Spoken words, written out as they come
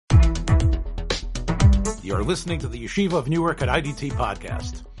You're listening to the Yeshiva of Newark at IDT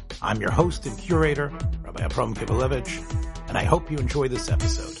podcast. I'm your host and curator, Rabbi Abram Kibalevich, and I hope you enjoy this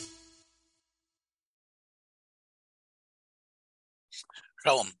episode.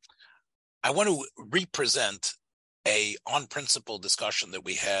 Shalom. I want to represent a on-principle discussion that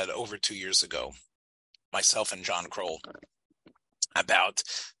we had over 2 years ago, myself and John Kroll, about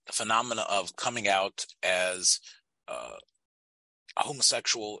the phenomena of coming out as a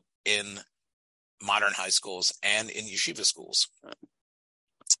homosexual in modern high schools and in yeshiva schools.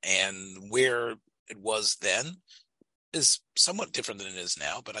 And where it was then is somewhat different than it is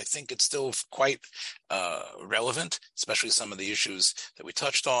now, but I think it's still quite relevant, especially some of the issues that we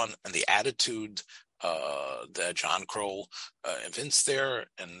touched on and the attitude that John Kroll evinced there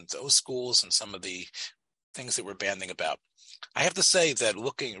and those schools and some of the things that we're banding about. I have to say that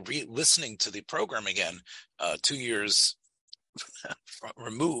listening to the program again, 2 years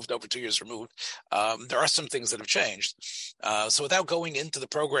removed, over 2 years removed, there are some things that have changed. So without going into the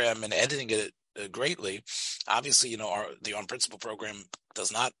program and editing it greatly, obviously, the On Principle program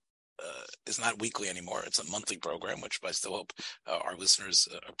is not weekly anymore. It's a monthly program, which I still hope our listeners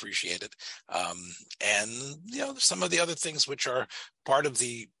appreciate it. And there's some of the other things which are part of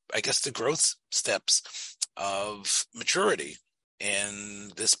the growth steps of maturity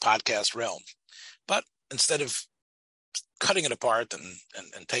in this podcast realm. But instead of cutting it apart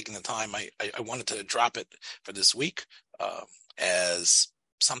and taking the time, I wanted to drop it for this week as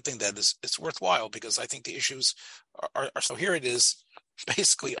something that it's worthwhile, because I think the issues are so here it is,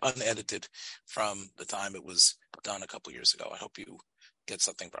 basically unedited from the time it was done a couple years ago. I hope you get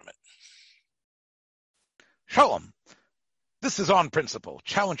something from it. Shalom. This is On Principle,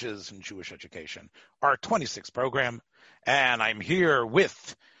 Challenges in Jewish Education, our 26th program, and I'm here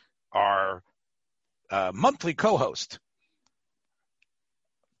with our monthly co-host.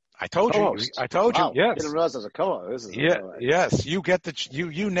 I told you. Yes. I didn't realize I was a co-host. Yes. You get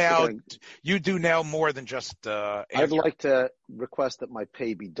you do now more than just. I'd like to request that my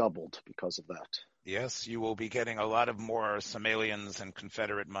pay be doubled because of that. Yes, you will be getting a lot of more Somalians and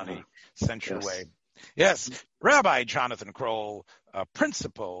Confederate money sent your way. Yes, Rabbi Jonathan Kroll,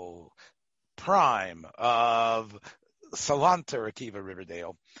 Principal Prime of Salanter Akiva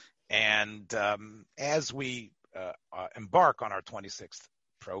Riverdale, and as we embark on our 26th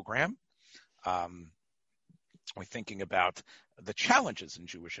program, we're thinking about the challenges in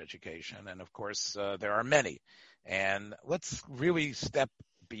Jewish education, and of course there are many, and let's really step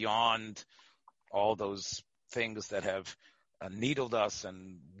beyond all those things that have needled us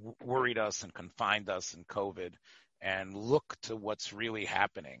and worried us and confined us in COVID, and look to what's really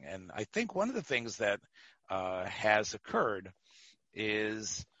happening. And I think one of the things that has occurred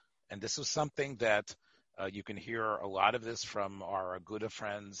is, and this is something that you can hear a lot of this from our Aguda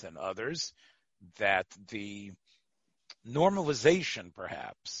friends and others, that the normalization,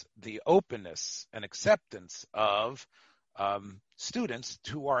 perhaps, the openness and acceptance of students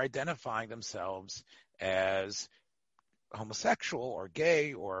who are identifying themselves as homosexual or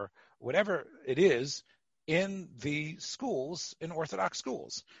gay or whatever it is in the schools, in Orthodox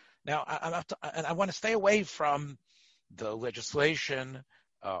schools. Now, I want to stay away from the legislation,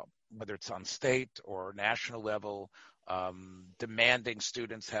 whether it's on state or national level, demanding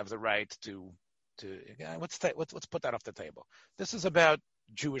students have the right to let's put that off the table. This is about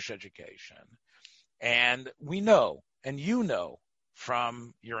Jewish education. And we know, and you know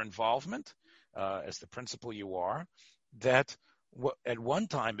from your involvement as the principal you are, that at one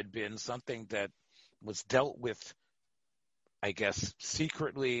time had been something that was dealt with, I guess,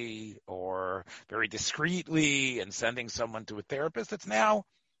 secretly or very discreetly and sending someone to a therapist. It's now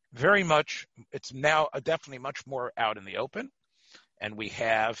definitely much more out in the open. And we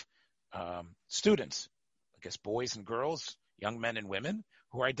have students, I guess boys and girls, young men and women,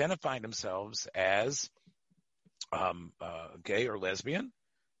 who are identifying themselves as gay or lesbian,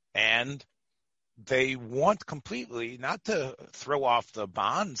 and they want completely not to throw off the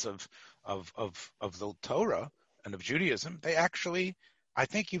bonds of the Torah and of Judaism. They actually, I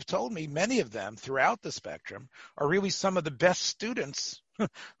think you've told me, many of them throughout the spectrum are really some of the best students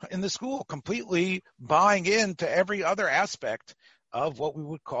in the school, completely buying into every other aspect of what we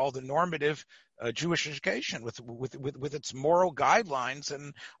would call the normative Jewish education with its moral guidelines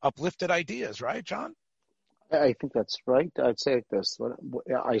and uplifted ideas, right, John? I think that's right. I'd say like this.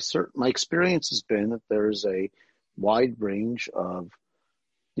 My experience has been that there's a wide range of,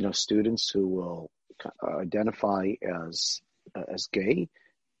 students who will identify as gay.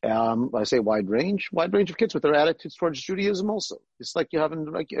 I say wide range of kids with their attitudes towards Judaism also. It's like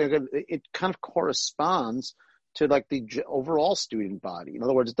it kind of corresponds to like the overall student body. In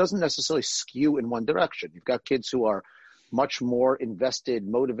other words, it doesn't necessarily skew in one direction. You've got kids who are much more invested,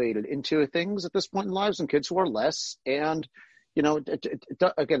 motivated into things at this point in lives, and kids who are less. And,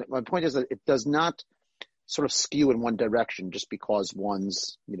 again, my point is that it does not sort of skew in one direction just because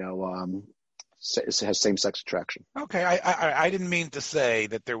one's, has same-sex attraction. Okay, I didn't mean to say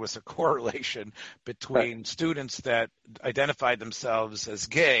that there was a correlation between students that identified themselves as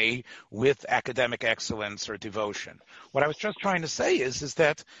gay with academic excellence or devotion. What I was just trying to say is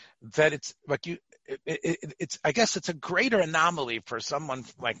that it's like it's I guess it's a greater anomaly for someone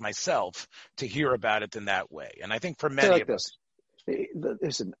like myself to hear about it in that way, and I think for many of us.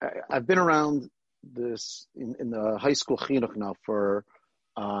 Listen, I've been around this in the high school chinuch now for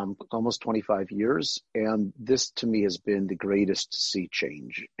almost 25 years. And this to me has been the greatest sea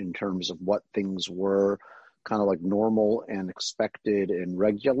change in terms of what things were kind of like normal and expected and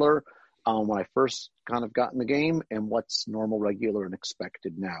regular when I first kind of got in the game and what's normal, regular, and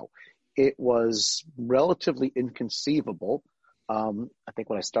expected now. It was relatively inconceivable. I think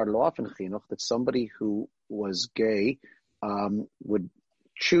when I started off in chinuch that somebody who was gay would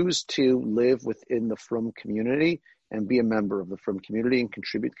choose to live within the frum community and be a member of the frum community and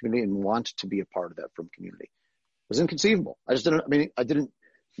contribute to the community and want to be a part of that frum community. It was inconceivable. I didn't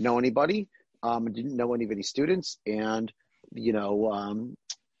know anybody. I didn't know any of any students, and,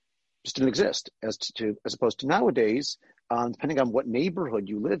 just didn't exist as opposed to nowadays, depending on what neighborhood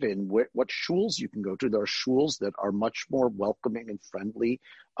you live in, what shuls you can go to. There are shuls that are much more welcoming and friendly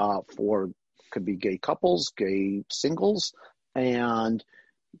could be gay couples, gay singles, and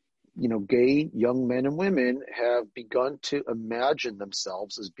gay young men and women have begun to imagine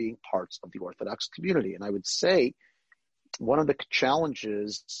themselves as being parts of the Orthodox community. And I would say one of the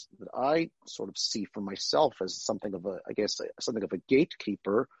challenges that I sort of see for myself as something of a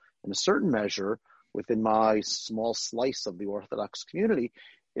gatekeeper in a certain measure within my small slice of the Orthodox community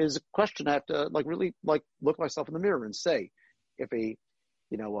is a question I have to really look myself in the mirror and say, if a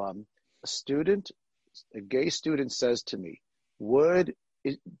gay student says to me,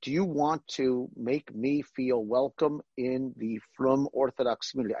 do you want to make me feel welcome in the frum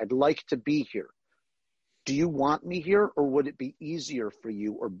Orthodox community? I'd like to be here. Do you want me here, or would it be easier for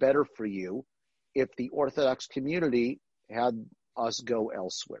you or better for you if the Orthodox community had us go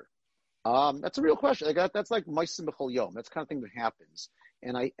elsewhere? That's a real question. That's like Ma'aseh B'chol Yom. That's the kind of thing that happens.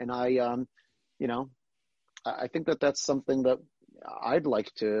 And I think that that's something that I'd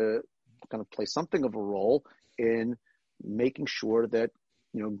like to kind of play something of a role in making sure that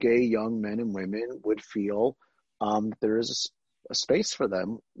gay young men and women would feel there is a space for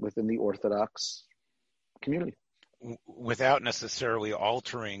them within the Orthodox community, without necessarily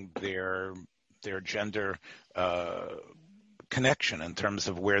altering their gender connection in terms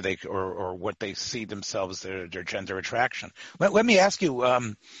of where they or what they see themselves, their gender attraction. Let me ask you,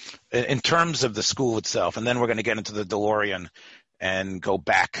 in terms of the school itself, and then we're going to get into the DeLorean and go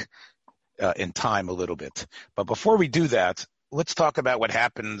back in time a little bit. But before we do that, let's talk about what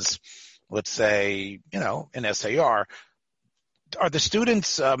happens, let's say, in SAR. Are the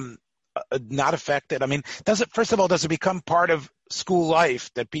students not affected? I mean, does it become part of school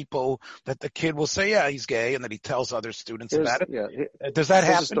life that the kid will say, yeah, he's gay, and that he tells other students about it? Yeah. Does that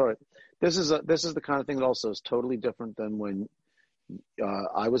happen? Story. This is the kind of thing that also is totally different than when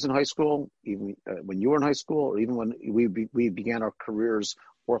I was in high school, even when you were in high school, or even when we began our careers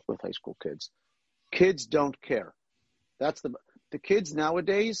working with high school kids. Kids don't care. That's the kids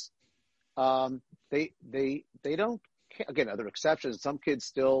nowadays. They don't care. Again, other exceptions. Some kids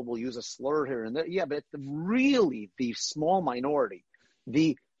still will use a slur here and there. Yeah, but really the small minority,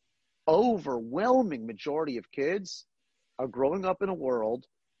 the overwhelming majority of kids are growing up in a world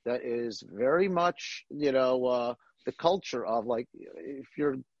that is very much, the culture of if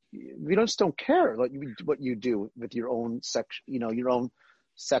we just don't care what you do with your own sex, your own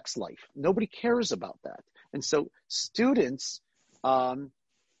sex life. Nobody cares about that. And so students,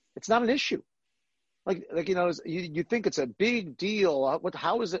 it's not an issue. You think it's a big deal.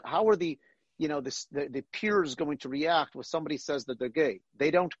 How is it? How are the peers going to react when somebody says that they're gay?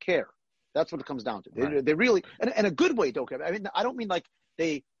 They don't care. That's what it comes down to. Right. They really, and a good way, don't care. I mean, I don't mean like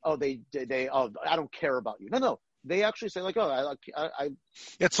I don't care about you. No. They actually say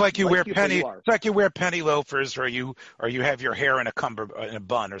It's like you wear penny loafers, or you have your hair in a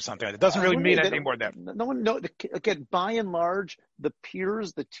bun or something. It doesn't really mean anything more than that. No one knows. Again, by and large, the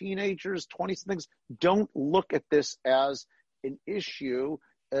peers, the teenagers, 20-somethings, don't look at this as an issue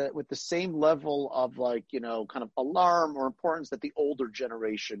with the same level of kind of alarm or importance that the older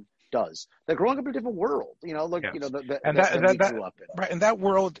generation does. They're growing up in a different world, like Yes. that we grew up in. Right, and that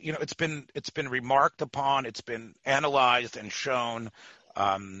world, it's been remarked upon, it's been analyzed and shown.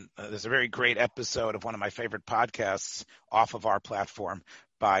 There's a very great episode of one of my favorite podcasts off of our platform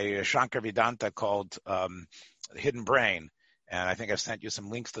by Shankar Vedanta called Hidden Brain, and I think I've sent you some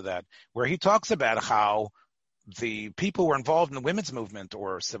links to that, where he talks about how the people who are involved in the women's movement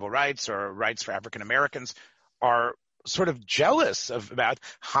or civil rights or rights for African Americans are sort of jealous about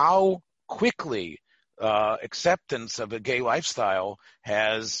how quickly acceptance of a gay lifestyle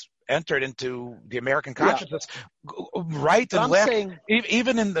has entered into the American consciousness, right and left.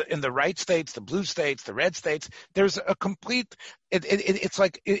 Even in the right states, the blue states, the red states, there's a complete. It's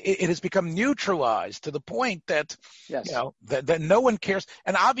like it has become neutralized to the point that that no one cares,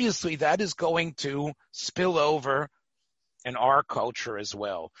 and obviously that is going to spill over in our culture as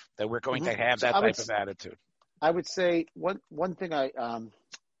well. That we're going to have that type of attitude. I would say one thing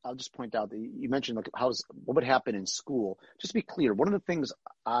I'll just point out that you mentioned what would happen in school. Just to be clear, one of the things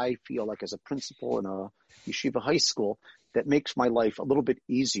I feel like as a principal in a yeshiva high school that makes my life a little bit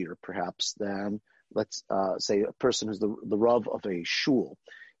easier, perhaps, than let's say a person who's the rav of a shul,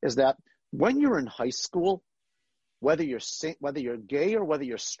 is that when you're in high school, whether you're gay or whether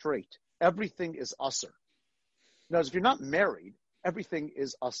you're straight, everything is usher. Now, if you're not married, everything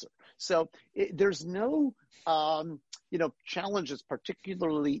is usher. So there's no challenges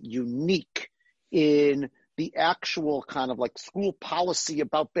particularly unique in the actual kind of like school policy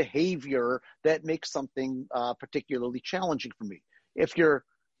about behavior that makes something particularly challenging for me. If you're,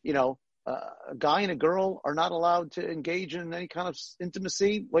 a guy and a girl are not allowed to engage in any kind of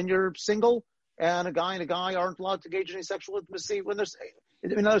intimacy when you're single, and a guy aren't allowed to engage in any sexual intimacy when there's.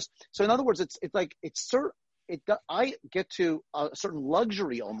 So in other words, I get to a certain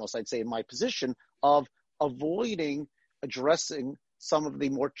luxury almost, I'd say, in my position of avoiding addressing some of the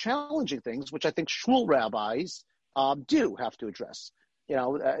more challenging things, which I think shul rabbis do have to address.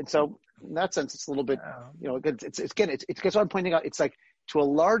 And so in that sense, it's a little bit, it's what I'm pointing out. It's like, to a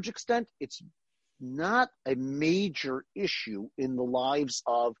large extent, it's not a major issue in the lives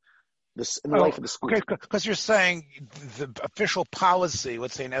of life of the school. Okay, because you're saying the official policy,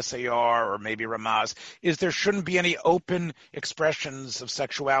 let's say an SAR or maybe Ramaz, is there shouldn't be any open expressions of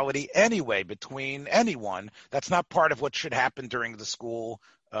sexuality anyway between anyone. That's not part of what should happen during the school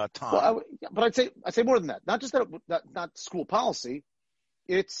time. Well, but I'd say more than that. Not just that, not school policy.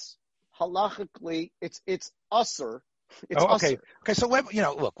 It's halachically, it's usher. It's okay. usher. Okay. So let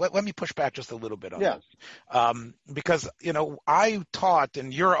me push back just a little bit on this, because I taught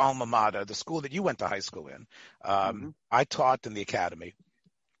in your alma mater, the school that you went to high school in. I taught in the academy,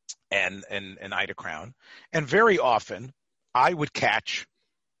 and in Ida Crown, and very often I would I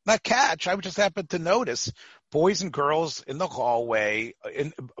would just happen to notice boys and girls in the hallway,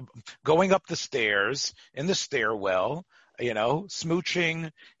 going up the stairs in the stairwell, smooching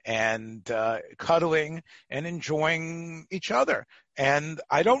and cuddling and enjoying each other. And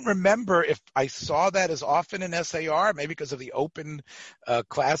I don't remember if I saw that as often in SAR, maybe because of the open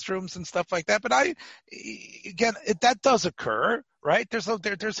classrooms and stuff like that. But that does occur, right?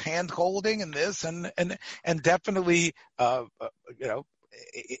 There's hand holding and this and definitely,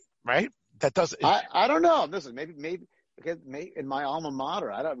 right? That does. I don't know. Listen, maybe. Because in my alma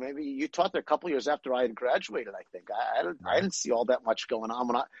mater, maybe you taught there a couple years after I had graduated. I think I didn't see all that much going on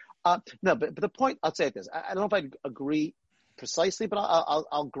when no. But the point, I'll say it this: I don't know if I agree precisely, but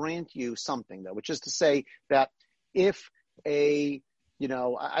I'll grant you something though, which is to say that if I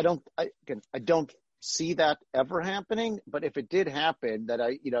don't see that ever happening. But if it did happen,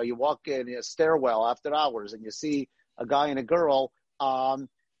 that you walk in a stairwell after hours and you see a guy and a girl,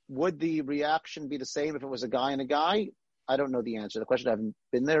 would the reaction be the same if it was a guy and a guy? I don't know the answer to the question. I haven't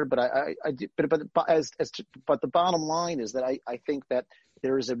been there, but but the bottom line is that I think that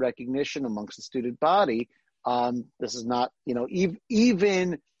there is a recognition amongst the student body. This is not,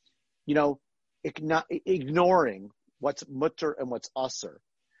 even ignoring what's mutter and what's usser.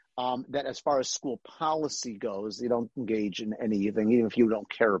 That as far as school policy goes, you don't engage in anything, even if you don't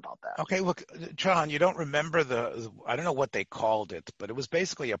care about that. Okay, look, John, you don't remember I don't know what they called it, but it was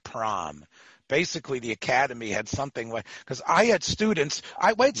basically a prom. Basically, the academy had something like, because I had students.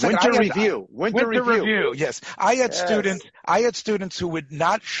 Winter review. Yes, I had students who would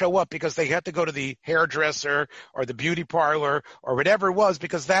not show up because they had to go to the hairdresser or the beauty parlor or whatever it was,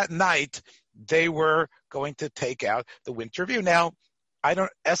 because that night they were going to take out the winter review. Now,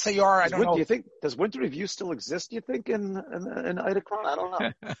 SAR, I don't know. Do you think, does winter review still exist, do you think, in Idacron? I don't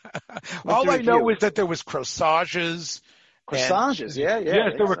know. All I know is that there was corsages. Corsages, Yes,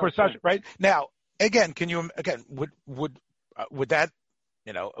 there were corsages, right? Now, again, would that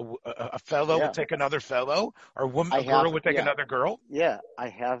A fellow would take another fellow, or a girl would take another girl? Yeah, I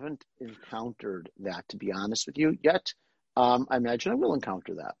haven't encountered that, to be honest with you, yet. I imagine I will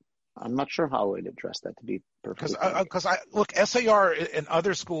encounter that. I'm not sure how I'd address that, to be perfectly frank. Because look, SAR and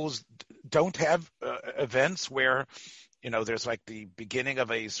other schools don't have events where there's like the beginning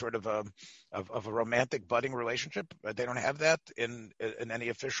of a sort of a romantic budding relationship. They don't have that in any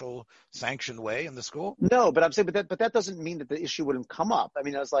official sanctioned way in the school. No, but I'm saying, but that doesn't mean that the issue wouldn't come up. I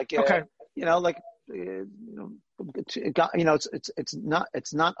mean, I was like, okay, it's not.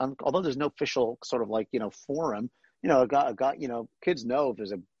 Although there's no official sort of forum. Kids know if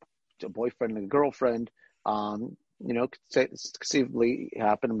there's a boyfriend and a girlfriend. Could conceivably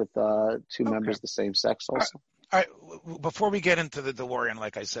happen with two members of the same sex also. All right. Before we get into the DeLorean,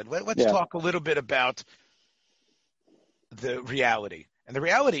 like I said, let's talk a little bit about the reality. And the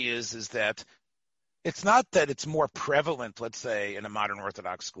reality is that it's not that it's more prevalent, let's say, in a modern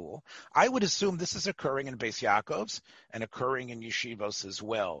Orthodox school. I would assume this is occurring in Beis Yaakov's and occurring in yeshivos as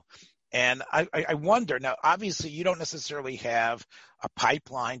well. And I wonder, now, obviously, you don't necessarily have a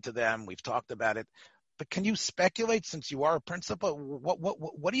pipeline to them. We've talked about it. But can you speculate, since you are a principal,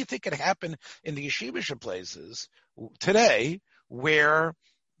 what do you think could happen in the yeshivish places today, where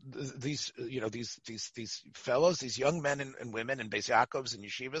these fellows, these young men and women in Beis Yaakov's and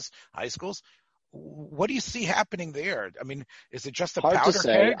yeshivas, high schools, what do you see happening there? I mean, is it just a hard powder to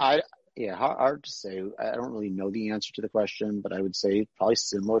say? keg? Hard to say. I don't really know the answer to the question, but I would say probably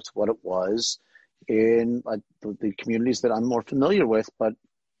similar to what it was in the communities that I'm more familiar with, but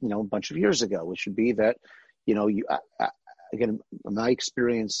a bunch of years ago, which would be that, again, my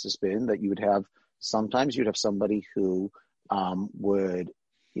experience has been that you'd have somebody who would,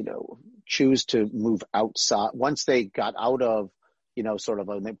 choose to move outside. Once they got out of, sort of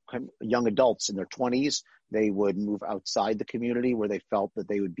young adults in their 20s, they would move outside the community where they felt that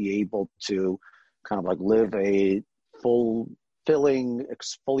they would be able to kind of live a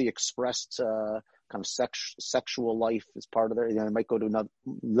fully expressed kind of sexual life as part of their, they might go to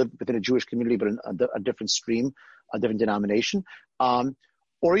live within a Jewish community, but a different stream, a different denomination.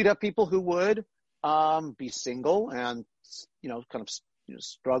 Or you'd have people who would be single and, kind of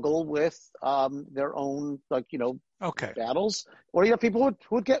struggle with their own battles. Or you have people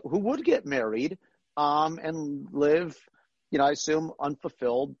who would get married and live, I assume,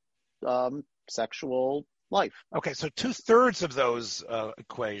 unfulfilled sexual life. Okay, so 2/3 of those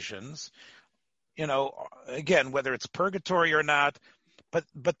equations, again, whether it's purgatory or not, but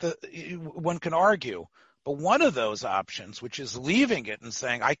one can argue. But one of those options, which is leaving it and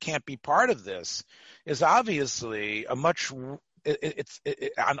saying, I can't be part of this, is obviously on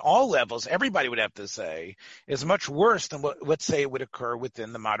all levels, everybody would have to say, is much worse than what, let's say, it would occur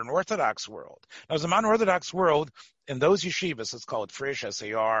within the modern Orthodox world. Now, as the modern Orthodox world, in those yeshivas, let's call it Frisch,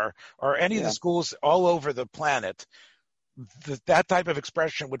 SAR, or any of the schools all over the planet, that type of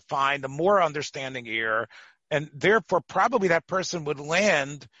expression would find a more understanding ear, and therefore probably that person would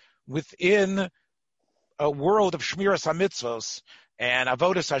land within a world of Shmiras HaMitzvos and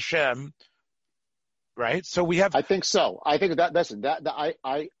Avodas Hashem, right? So we have. I think so. I think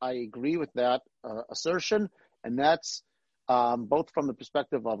I agree with that assertion, and that's both from the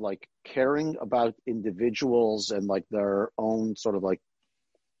perspective of caring about individuals and their own sort of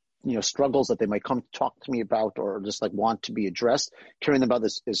struggles that they might come talk to me about, or just want to be addressed, caring about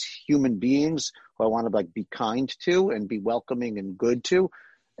this as human beings who I want to be kind to and be welcoming and good to,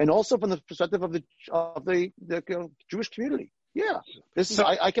 and also from the perspective of the Jewish community. Yeah, this is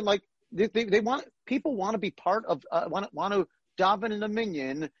I can people want to be part of want to daven in a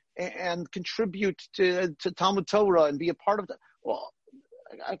minyan and contribute to Talmud Torah and be a part of that. Well,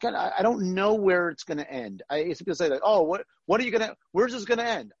 I don't know where it's going to end. It's going to say where's this going to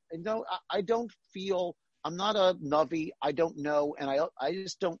end? I don't feel, I'm not a Navi. I don't know. And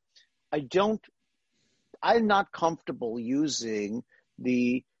I'm not comfortable using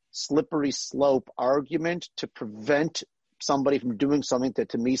the slippery slope argument to prevent somebody from doing something that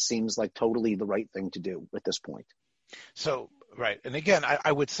to me seems like totally the right thing to do at this point. So, right. And again,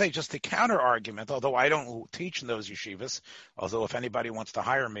 I would say just the counter argument, although I don't teach in those yeshivas, although if anybody wants to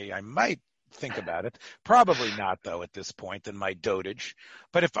hire me, I might think about it. Probably not, though, at this point in my dotage.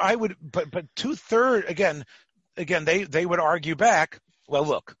 But if I would, but 2/3, again, they would argue back, well,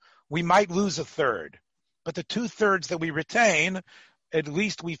 look, we might lose 1/3, but the 2/3 that we retain, at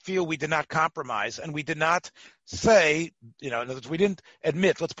least we feel we did not compromise, and we did not say, in other words, we didn't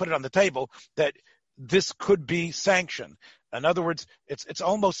admit, let's put it on the table, that this could be sanctioned. In other words, it's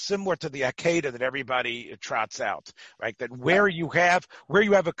almost similar to the Akeda that everybody trots out, right? That where you have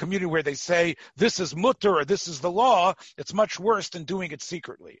a community where they say this is mutter or this is the law, it's much worse than doing it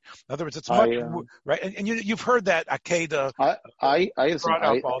secretly. In other words, it's much right. And you've heard that Akeda brought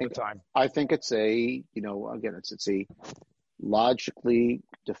up all the time. I think it's a it's a logically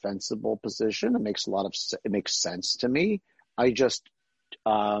defensible position. It makes sense to me. I just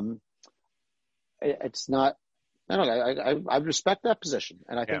it's not. I respect that position,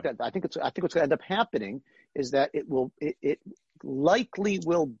 and I think what's going to end up happening is that it likely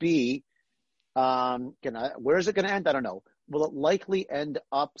will be. Where is it going to end? I don't know. Will it likely end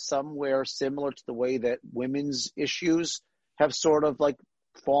up somewhere similar to the way that women's issues have sort of like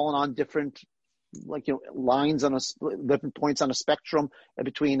fallen on different, lines on different points on a spectrum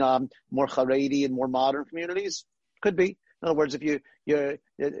between more Haredi and more modern communities? Could be. In other words, if it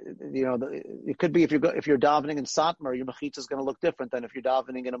could be if you're davening in Satmar, your mechitza is going to look different than if you're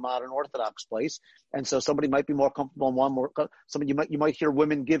davening in a modern Orthodox place, and so somebody might be more comfortable in one. You might hear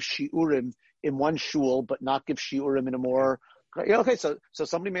women give shiurim in one shul, but not give shiurim in a more. Okay, so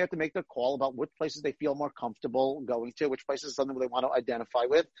somebody may have to make their call about which places they feel more comfortable going to, which places is something they want to identify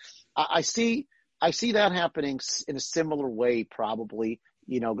with. I see that happening in a similar way, probably,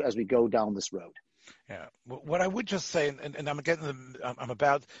 as we go down this road. Yeah. What I would just say, and I'm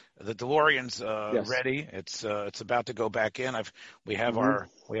about the DeLorean's ready. It's about to go back in. We have our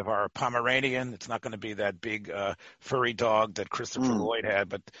Pomeranian. It's not going to be that big furry dog that Christopher Lloyd had,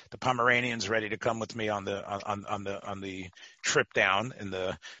 but the Pomeranian's ready to come with me on the trip down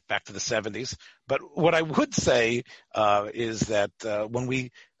back to the 70s. But what I would say is that when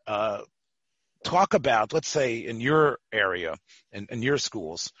we talk about, let's say in your area and in your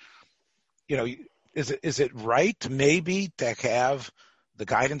schools, is it right maybe to have the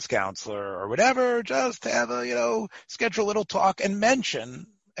guidance counselor or whatever just have schedule a little talk and mention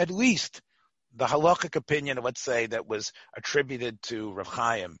at least the halakhic opinion, let's say, that was attributed to Rav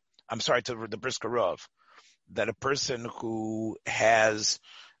Chaim, to the Brisker Rav, that a person who has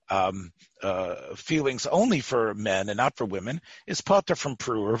feelings only for men and not for women is pater from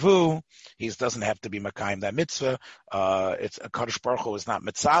Pru Revu. He doesn't have to be Makayim that mitzvah. It's a Kadosh Baruch Hu is not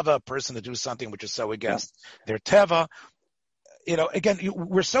mitzvah, a person to do something which is so against their teva. Again,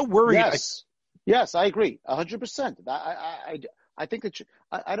 we're so worried. Yes, I agree 100%. I think that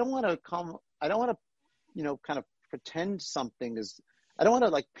I don't want to come. I don't want to, kind of pretend something is. I don't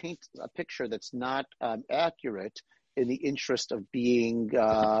want to paint a picture that's not accurate in the interest of being,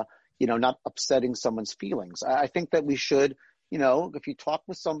 not upsetting someone's feelings. I think that we should, if you talk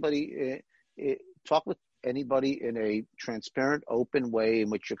with somebody, talk with anybody in a transparent, open way in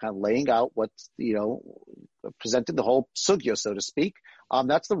which you're kind of laying out what's, presenting the whole sugya, so to speak.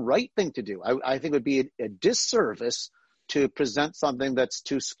 That's the right thing to do. I think it would be a disservice to present something that's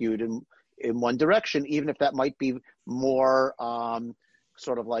too skewed in one direction, even if that might be more,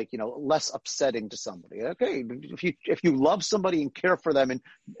 sort of less upsetting to somebody. Okay, if you love somebody and care for them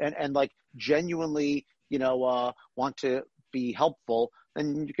and genuinely want to be helpful,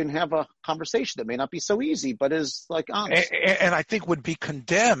 then you can have a conversation that may not be so easy, but is honest. And I think would be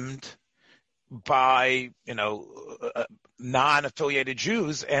condemned by non-affiliated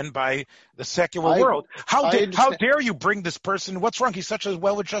Jews and by the secular world. How dare you bring this person? What's wrong? He's such a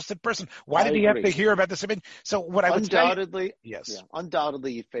well-adjusted person. Why did he have to hear about this? So what I would undoubtedly,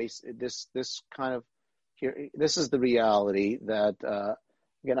 undoubtedly, you face this kind of here. This is the reality that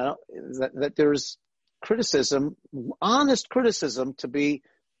that there's criticism, honest criticism, to be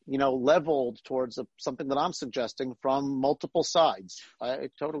leveled towards something that I'm suggesting from multiple sides. I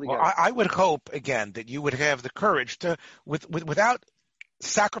totally get it. I would hope, again, that you would have the courage to, without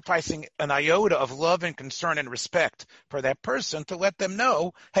sacrificing an iota of love and concern and respect for that person, to let them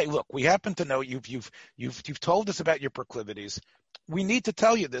know, hey, look, we happen to know you've told us about your proclivities. We need to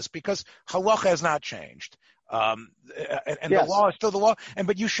tell you this because halacha has not changed. The law is still the law.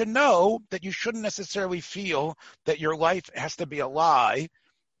 But you should know that you shouldn't necessarily feel that your life has to be a lie.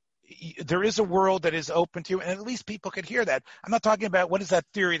 There is a world that is open to you, and at least people could hear that. I'm not talking about what is that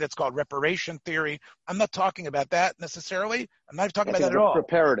theory that's called reparation theory. I'm not talking about that necessarily. I'm not talking about that at all.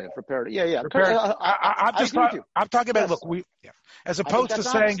 Reparative. Yeah. I'm talking about, as opposed to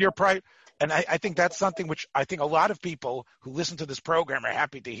saying you're private. And I think that's something which I think a lot of people who listen to this program are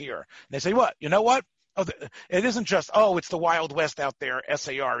happy to hear. And they say, what? You know what? Oh, it isn't just, it's the Wild West out there.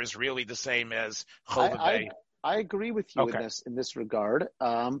 SAR is really the same as Chovevei. I agree with you in this regard.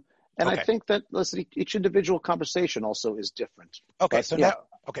 I think that, listen, each individual conversation also is different. Okay, so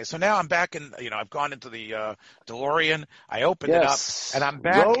now I'm back in, I've gone into the DeLorean. I opened it up, and I'm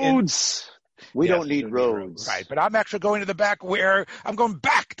back Roads. We don't need roads. Right. But I'm actually going to the back where I'm going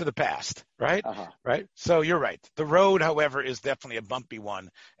back to the past. Right. Right. So you're right. The road, however, is definitely a bumpy one.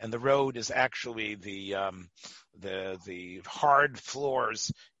 And the road is actually the hard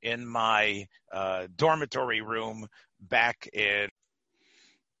floors in my dormitory room back in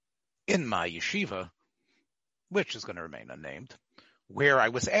my yeshiva, which is going to remain unnamed, where I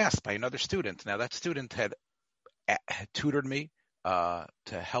was asked by another student. Now, that student had tutored me to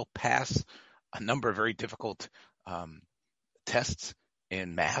help pass a number of very difficult tests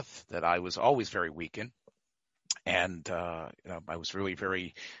in math that I was always very weak in. And I was really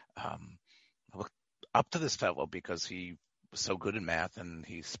very I looked up to this fellow because he was so good in math, and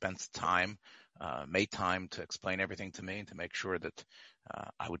he spent time, made time to explain everything to me and to make sure that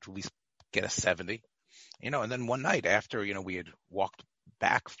I would at least get a 70. And then one night after, we had walked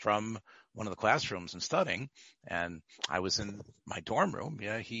back from one of the classrooms and studying, and I was in my dorm room,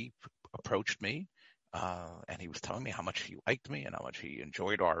 he approached me, and he was telling me how much he liked me and how much he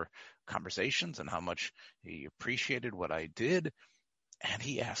enjoyed our conversations and how much he appreciated what I did. And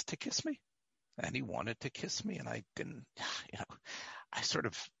he asked to kiss me, and he wanted to kiss me. And I didn't, I sort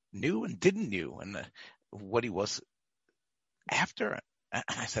of knew and didn't knew and what he was after. And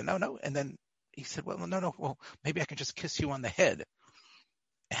I said, no. And then he said, well, no. Well, maybe I can just kiss you on the head.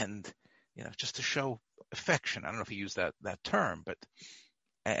 And, just to show affection. I don't know if he used that term, but,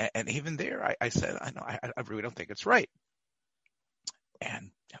 and even there, I said, I really don't think it's right. And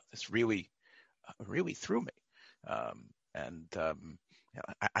this really threw me. I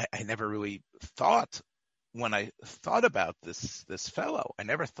never really thought, when I thought about this fellow, I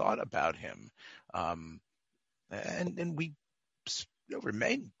never thought about him. And we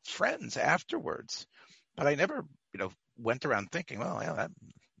remained friends afterwards, but I never, went around thinking, well,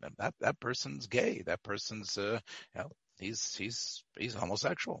 that person's gay. That person's, he's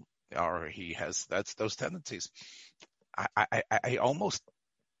homosexual, or he has those tendencies. I almost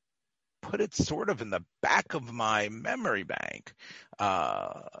put it sort of in the back of my memory bank,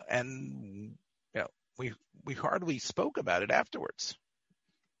 and we hardly spoke about it afterwards.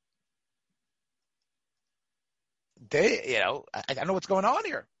 I don't know what's going on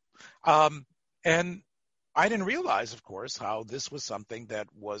here, and I didn't realize, of course, how this was something that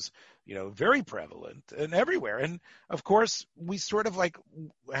was, very prevalent and everywhere. And of course, we sort of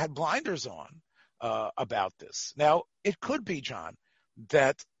had blinders on about this. Now, it could be, John,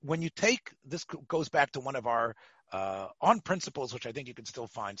 that when you take this, goes back to one of our on principles, which I think you can still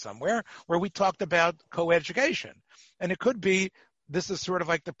find somewhere, where we talked about co-education. And it could be this is sort of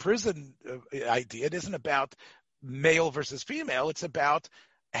like the prison idea. It isn't about male versus female. It's about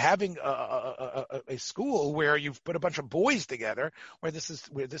having a school where you've put a bunch of boys together, where this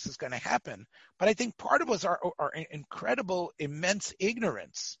is going to happen. But I think part of it was our incredible, immense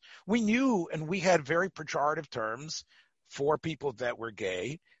ignorance. We knew, and we had very pejorative terms for people that were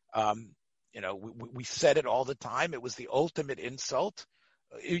gay. We said it all the time. It was the ultimate insult.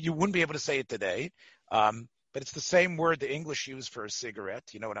 You wouldn't be able to say it today. But it's the same word the English use for a cigarette.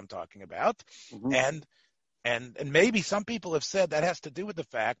 You know what I'm talking about. Mm-hmm. And maybe some people have said that has to do with the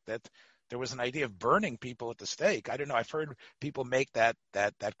fact that there was an idea of burning people at the stake. I don't know. I've heard people make that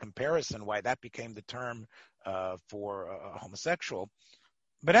comparison, why that became the term for a homosexual.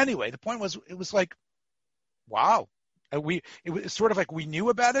 But anyway, the point was, it was like, wow. It was sort of like we knew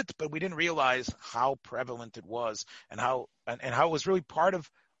about it, but we didn't realize how prevalent it was and how it was really part of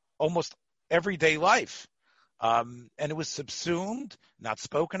almost everyday life. And it was subsumed, not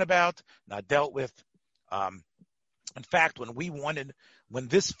spoken about, not dealt with. In fact, when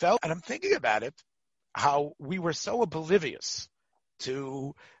this fell, and I'm thinking about it, how we were so oblivious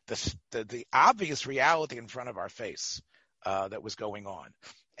to the obvious reality in front of our face that was going on,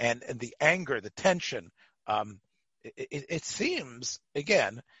 and the anger, the tension. It seems,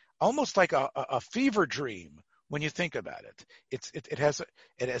 again, almost like a fever dream when you think about it. It has,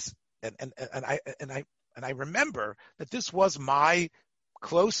 and I remember that this was my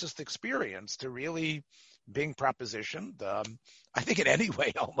closest experience to really being propositioned. I think in any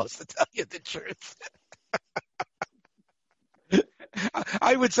way, almost, to tell you the truth.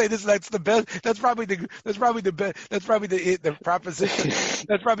 I would say that's the best. That's probably the proposition.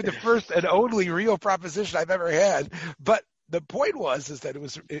 That's probably the first and only real proposition I've ever had. But the point was that it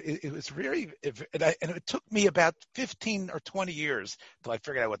was really, and it took me about 15 or 20 years till I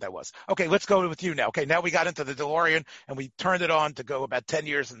figured out what that was. Okay, let's go with you now. Okay, now we got into the DeLorean and we turned it on to go about 10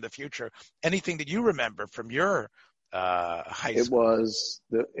 years in the future. Anything that you remember from your high school?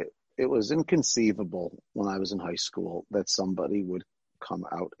 It was inconceivable when I was in high school that somebody would come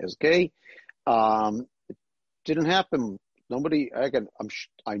out as gay. It didn't happen nobody, again,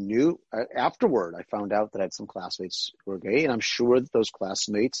 I knew afterward, I found out that I had some classmates who were gay, and I'm sure that those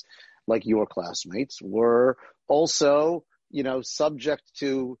classmates, like your classmates, were also, subject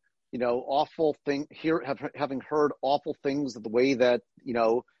to, awful having heard awful things, the way that,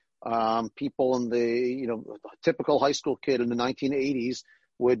 people in the, typical high school kid in the 1980s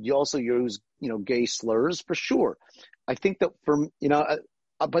would also use, gay slurs for sure. I think that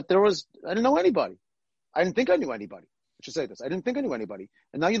but I didn't know anybody. I didn't think I knew anybody. I should say this. I didn't think I knew anybody.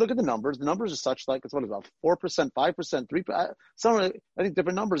 And now you look at the numbers. The numbers are such like, it's about 4%, 5%, 3%. Some, I think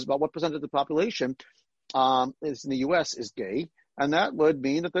different numbers about what percentage of the population is in the U.S. is gay. And that would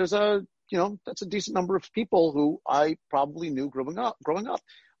mean that there's that's a decent number of people who I probably knew growing up,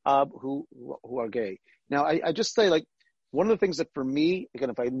 who are gay. Now, I just say, like, one of the things that for me, again,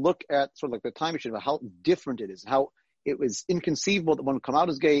 if I look at sort of like the time machine about how different it is, how it was inconceivable that one would come out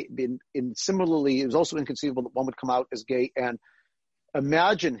as gay. Similarly, it was also inconceivable that one would come out as gay and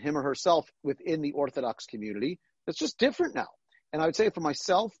imagine him or herself within the Orthodox community. It's just different now. And I would say for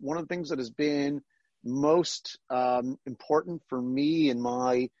myself, one of the things that has been most important for me in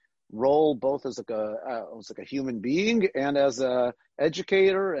my role, both as like a human being and as a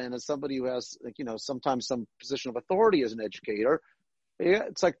educator and as somebody who has, sometimes some position of authority as an educator,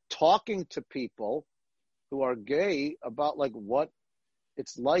 it's like talking to people who are gay about like what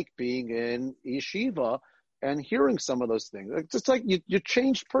it's like being in yeshiva and hearing some of those things. It's just like you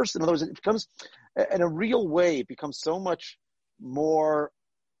changed person. In other words, it becomes, in a real way, it becomes so much more,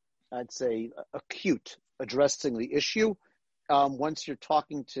 I'd say, acute addressing the issue. Once you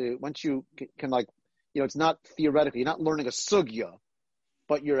can it's not theoretical. You're not learning a sugya,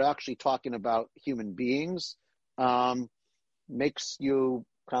 but you're actually talking about human beings. Makes you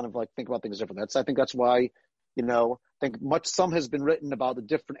kind of like think about things differently. I think that's why, some has been written about the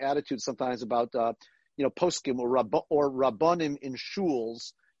different attitudes sometimes about, poskim or rabbanim in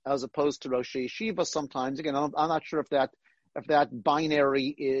shuls as opposed to Rosh Yeshiva sometimes. Again, I'm not sure if that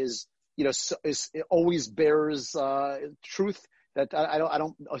binary is always bears truth. That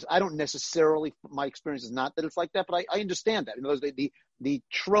I don't necessarily, my experience is not that it's like that, but I understand that. The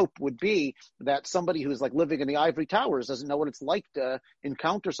trope would be that somebody who's like living in the ivory towers doesn't know what it's like to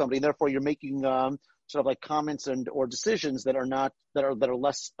encounter somebody, and therefore you're making sort of like comments or decisions that are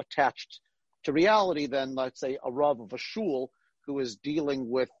less attached to reality than, let's say, a rav of a shul who is dealing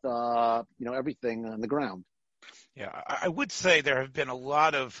with everything on the ground. Yeah, I would say there have been a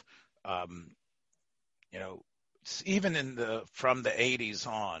lot of even from the 80s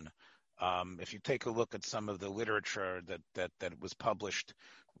on, if you take a look at some of the literature that was published,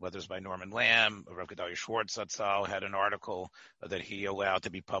 whether it's by Norman Lamb, Rav Gedalia Schwartz Zatzal had an article that he allowed to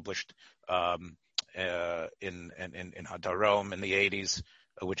be published in Hadarom in the 80s,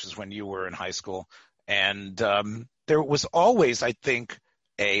 which is when you were in high school. And there was always, I think,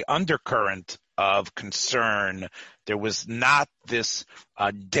 a undercurrent of concern. There was not this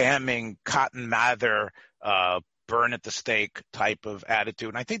damning Cotton Mather burn at the stake type of attitude.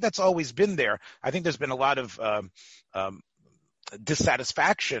 And I think that's always been there. I think there's been a lot of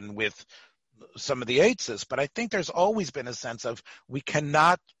dissatisfaction with some of the eitzes, but I think there's always been a sense of we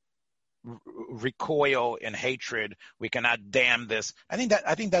cannot recoil in hatred. We cannot damn this. I think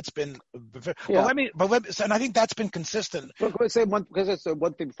that's been. Yeah. And I think that's been consistent. Look, let's say one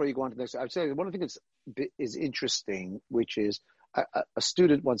thing before you go on to the next. I'd say one of the things is interesting, which is a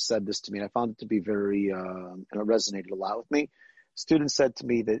student once said this to me, and I found it to be very, and it resonated a lot with me. A student said to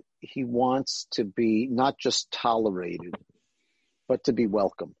me that he wants to be not just tolerated, but to be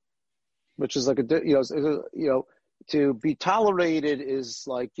welcome, which is like to be tolerated is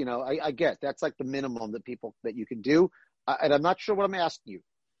like, I get that's like the minimum that you can do. And I'm not sure what I'm asking you,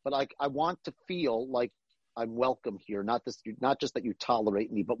 but like, I want to feel like I'm welcome here. Not just that you tolerate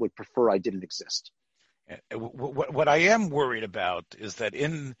me, but would prefer I didn't exist. What I am worried about is that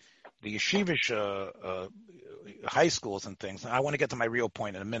in the yeshivish high schools and things, and I want to get to my real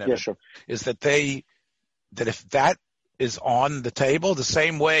point in a minute, yeah, sure. Is that if that is on the table, the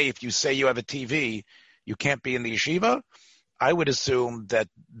same way if you say you have a TV, you can't be in the yeshiva, I would assume that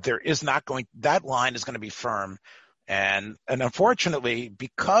that line is going to be firm. And unfortunately,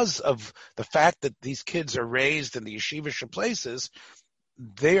 because of the fact that these kids are raised in the yeshivish places,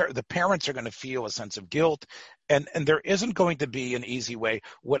 the parents are going to feel a sense of guilt, and there isn't going to be an easy way.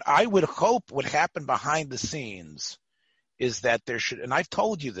 What I would hope would happen behind the scenes is that there should, and I've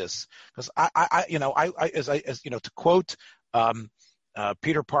told you this because to quote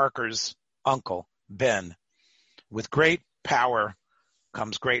Peter Parker's uncle Ben, with great power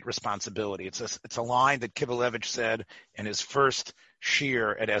comes great responsibility. It's a line that Kivelevich said in his first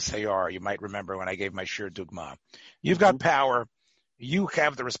shir at SAR. You might remember when I gave my shir dugma. You've got power. You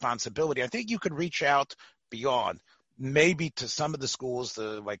have the responsibility. I think you could reach out beyond, maybe to some of the schools,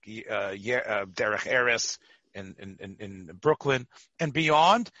 like Derech Eretz in Brooklyn and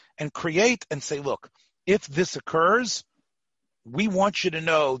beyond, and create and say, look, if this occurs, we want you to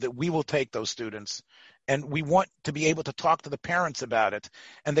know that we will take those students, and we want to be able to talk to the parents about it.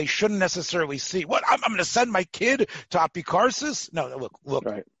 And they shouldn't necessarily see, what, I'm going to send my kid to Apikarsis? No, look.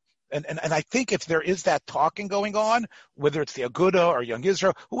 Right. And I think if there is that talking going on, whether it's the Aguda or Young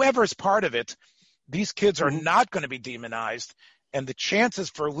Israel, whoever is part of it, these kids are not going to be demonized, and the chances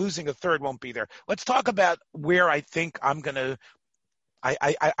for losing a third won't be there. Let's talk about where I think I'm going to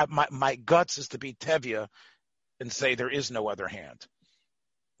my guts is to be Tevye and say there is no other hand.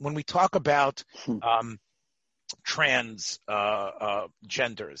 When we talk about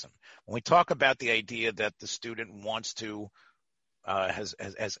transgenderism, when we talk about the idea that the student wants to has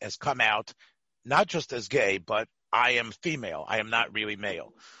come out not just as gay, but I am female, I am not really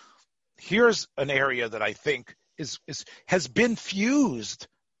male. Here's an area that I think has been fused,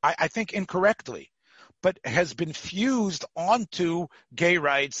 I think incorrectly, but has been fused onto gay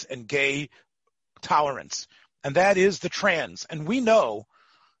rights and gay tolerance, and that is the trans. And we know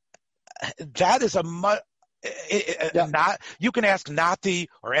that is you can ask Nati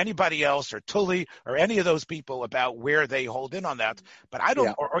or anybody else or Tully or any of those people about where they hold in on that, but I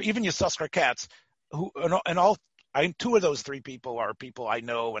don't, or even Yisrael Katz, who and all. Two of those three people are people I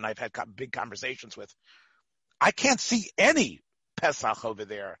know and I've had big conversations with. I can't see any Pesach over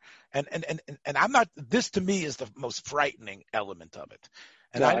there, and I'm not. This to me is the most frightening element of it.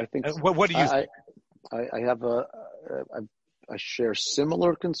 And I think. What do you think? I share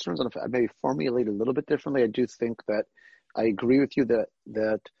similar concerns, and I may formulate a little bit differently. I do think that I agree with you that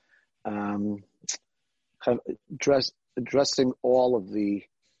kind of addressing all of the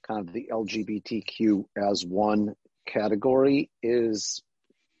kind of the LGBTQ as one category is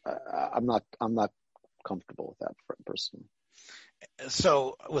I'm not comfortable with that personally.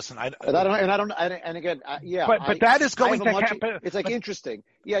 So listen, but that is going to happen. It's like interesting.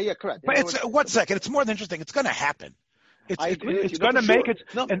 Yeah, correct. But it's 1 second. It's more than interesting. It's going to happen. I agree. It's going to make it.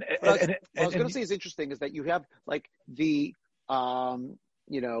 No, what I was going to say is interesting is that you have like the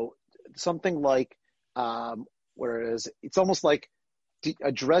something like whereas it's almost like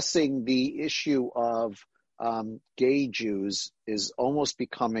addressing the issue of gay Jews is almost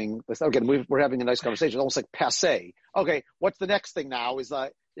becoming, again, we're having a nice conversation, almost like passé. Okay, what's the next thing now? Is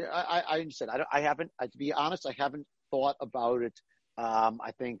I understand. To be honest, I haven't thought about it.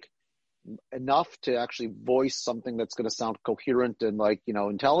 I think enough to actually voice something that's going to sound coherent and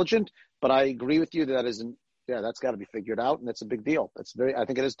intelligent. But I agree with you that isn't. Yeah, that's got to be figured out, and that's a big deal. I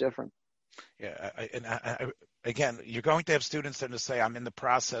think it is different. Yeah, again, you're going to have students that will say, "I'm in the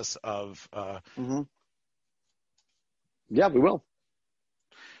process of." Yeah, we will.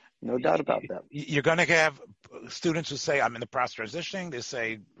 No doubt about that. You're going to have students who say, "I'm in the process of transitioning." They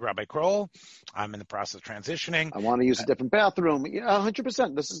say, "Rabbi Kroll, I'm in the process of transitioning. I want to use a different bathroom." Yeah,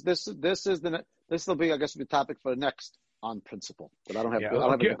 100%. This will be, I guess, the topic for the next on principle. But I don't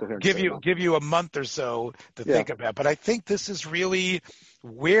have. Give you a month or so to think about. But I think this is really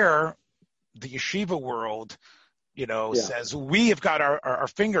where the yeshiva world, says we have got our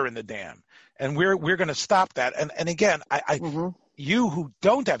finger in the dam, and we're going to stop that. And again, you who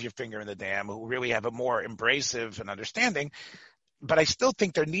don't have your finger in the dam, who really have a more embracive and understanding, but I still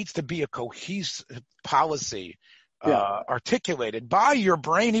think there needs to be a cohesive policy articulated by your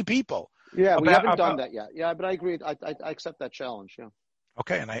brainy people. Yeah, we haven't done that yet. Yeah, but I agree. I accept that challenge. Yeah.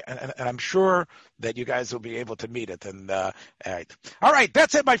 Okay, and I'm sure that you guys will be able to meet it. And all right,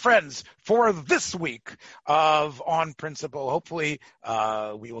 that's it, my friends, for this week of On Principle. Hopefully,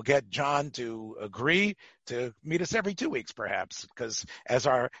 we will get John to agree to meet us every 2 weeks, perhaps, because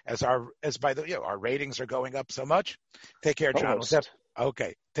our ratings are going up so much. Take care, John.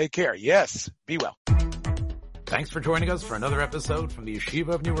 Okay, take care. Yes, be well. Thanks for joining us for another episode from the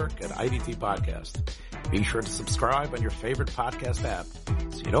Yeshiva of Newark at IDT Podcast. Be sure to subscribe on your favorite podcast app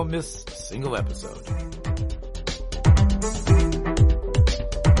so you don't miss a single episode.